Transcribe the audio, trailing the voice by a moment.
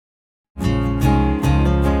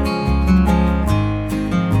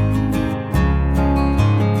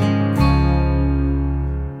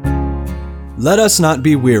Let us not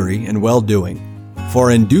be weary in well-doing,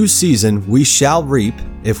 for in due season we shall reap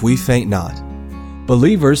if we faint not.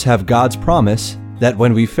 Believers have God's promise that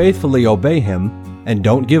when we faithfully obey Him and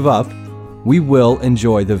don't give up, we will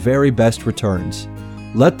enjoy the very best returns.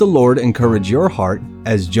 Let the Lord encourage your heart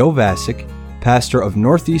as Joe Vasick, pastor of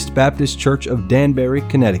Northeast Baptist Church of Danbury,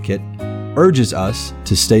 Connecticut, urges us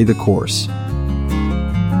to stay the course.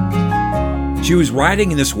 She was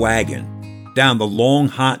riding in this wagon down the long,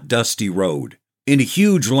 hot, dusty road in a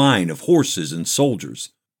huge line of horses and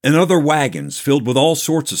soldiers and other wagons filled with all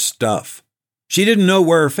sorts of stuff. She didn't know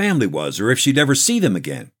where her family was or if she'd ever see them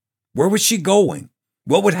again. Where was she going?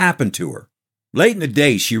 What would happen to her? Late in the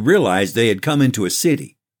day, she realized they had come into a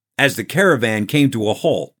city. As the caravan came to a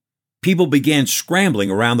halt, people began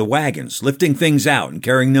scrambling around the wagons, lifting things out and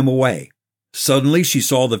carrying them away. Suddenly, she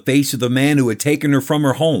saw the face of the man who had taken her from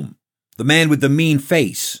her home, the man with the mean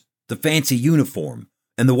face, the fancy uniform,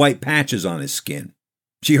 and the white patches on his skin.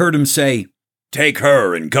 She heard him say, "Take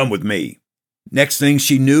her and come with me." Next thing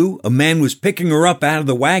she knew, a man was picking her up out of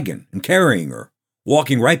the wagon and carrying her,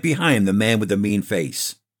 walking right behind the man with the mean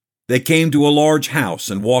face. They came to a large house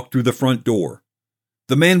and walked through the front door.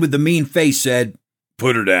 The man with the mean face said,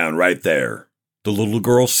 "Put her down right there." The little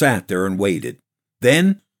girl sat there and waited.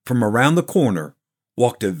 Then, from around the corner,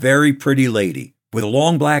 walked a very pretty lady with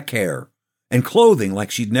long black hair and clothing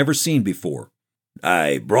like she'd never seen before.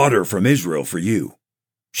 "I brought her from Israel for you.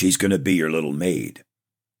 She's going to be your little maid."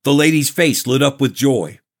 The lady's face lit up with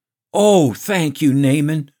joy. "Oh, thank you,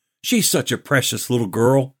 Naaman. She's such a precious little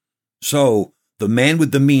girl." So, the man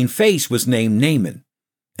with the mean face was named Naaman,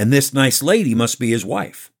 and this nice lady must be his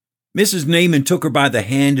wife. Mrs. Naaman took her by the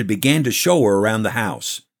hand and began to show her around the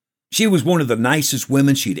house. She was one of the nicest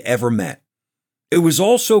women she'd ever met. It was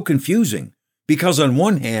all so confusing, because on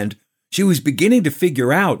one hand, she was beginning to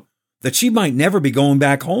figure out that she might never be going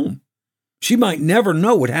back home. She might never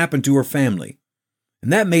know what happened to her family,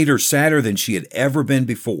 and that made her sadder than she had ever been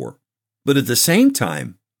before. But at the same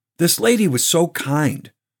time, this lady was so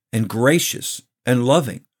kind and gracious and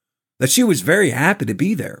loving that she was very happy to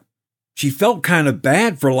be there. She felt kind of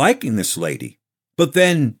bad for liking this lady, but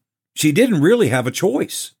then she didn't really have a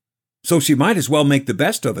choice, so she might as well make the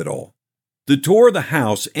best of it all. The tour of the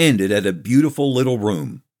house ended at a beautiful little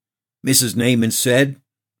room. Mrs. Naaman said,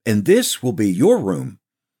 "And this will be your room.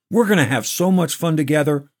 We're going to have so much fun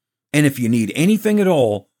together, and if you need anything at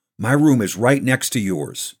all, my room is right next to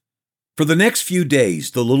yours." For the next few days,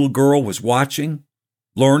 the little girl was watching,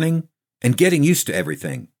 learning, and getting used to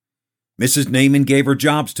everything. Mrs. Naaman gave her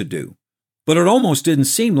jobs to do, but it almost didn't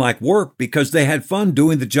seem like work because they had fun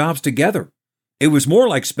doing the jobs together. It was more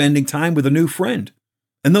like spending time with a new friend.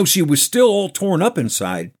 And though she was still all torn up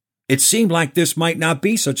inside, it seemed like this might not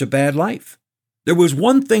be such a bad life. There was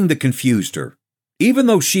one thing that confused her. Even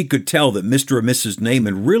though she could tell that Mr. and Mrs.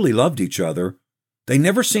 Naaman really loved each other, they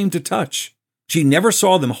never seemed to touch. She never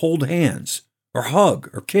saw them hold hands, or hug,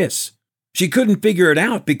 or kiss. She couldn't figure it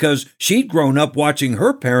out because she'd grown up watching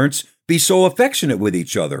her parents be so affectionate with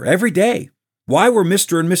each other every day. Why were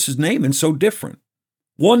Mr. and Mrs. Naaman so different?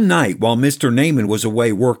 One night while Mr. Naaman was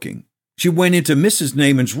away working, she went into Mrs.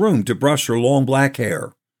 Naaman's room to brush her long black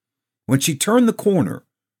hair. When she turned the corner,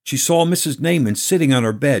 she saw Mrs. Naaman sitting on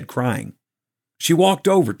her bed crying. She walked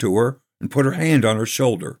over to her and put her hand on her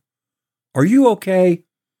shoulder. "Are you okay?"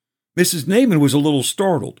 Mrs. Naaman was a little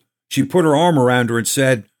startled. She put her arm around her and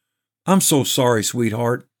said, "I'm so sorry,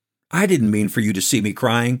 sweetheart. I didn't mean for you to see me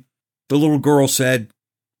crying." The little girl said,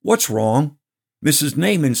 "What's wrong?" Mrs.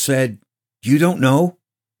 Naaman said, "You don't know?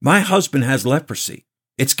 My husband has leprosy.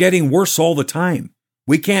 It's getting worse all the time.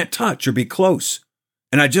 We can't touch or be close,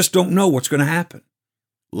 and I just don't know what's going to happen."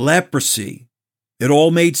 Leprosy. It all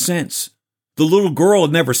made sense. The little girl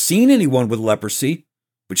had never seen anyone with leprosy,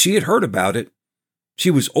 but she had heard about it. She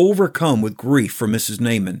was overcome with grief for Mrs.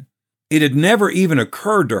 Naaman. It had never even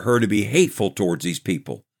occurred to her to be hateful towards these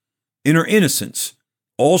people. In her innocence,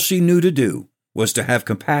 all she knew to do was to have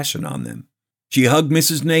compassion on them. She hugged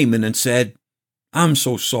Mrs. Naaman and said, "I'm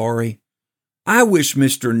so sorry. I wish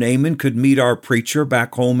Mr. Naaman could meet our preacher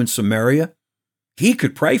back home in Samaria. He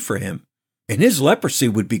could pray for him, and his leprosy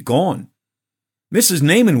would be gone." Mrs.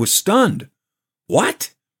 Naaman was stunned.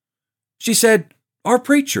 "What?" She said, "Our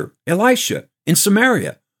preacher, Elisha, in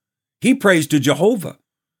Samaria. He prays to Jehovah,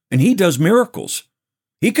 and he does miracles.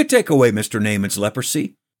 He could take away Mr. Naaman's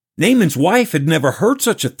leprosy." Naaman's wife had never heard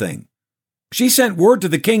such a thing. She sent word to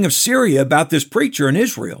the king of Syria about this preacher in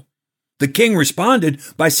Israel. The king responded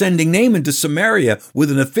by sending Naaman to Samaria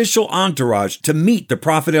with an official entourage to meet the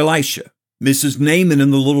prophet Elisha. Mrs. Naaman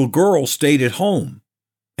and the little girl stayed at home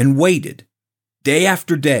and waited, day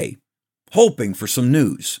after day, hoping for some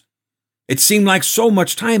news. It seemed like so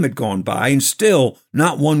much time had gone by and still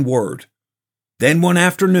not one word. Then one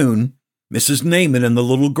afternoon, Mrs. Naaman and the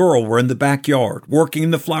little girl were in the backyard, working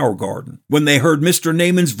in the flower garden, when they heard Mr.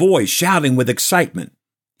 Naaman's voice shouting with excitement.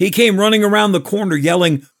 He came running around the corner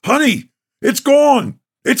yelling, "Honey, it's gone!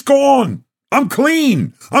 It's gone! I'm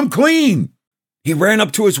clean! I'm clean!" He ran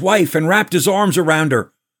up to his wife and wrapped his arms around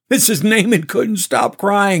her. Mrs. Naaman couldn't stop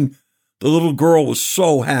crying. The little girl was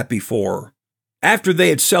so happy for her. After they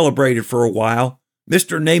had celebrated for a while,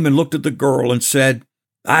 Mr. Naaman looked at the girl and said,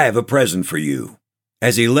 "I have a present for you."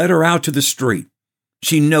 As he led her out to the street,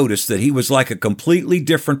 she noticed that he was like a completely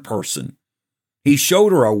different person. He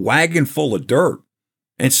showed her a wagon full of dirt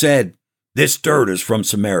and said, "This dirt is from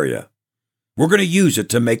Samaria. We're going to use it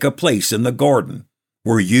to make a place in the garden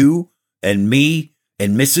where you and me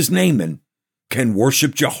and Mrs. Naaman can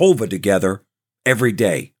worship Jehovah together every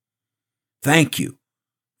day. Thank you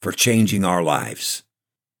for changing our lives."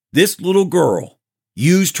 This little girl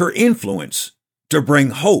used her influence to bring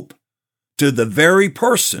hope to the very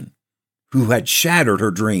person who had shattered her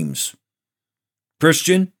dreams.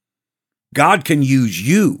 Christian, God can use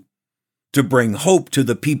you to bring hope to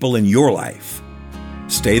the people in your life.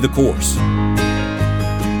 Stay the course.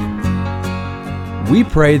 We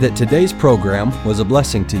pray that today's program was a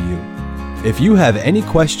blessing to you. If you have any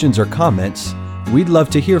questions or comments, we'd love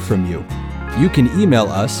to hear from you. You can email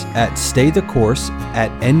us at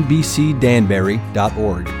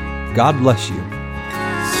staythecourse@nbcdanbury.org. God bless you.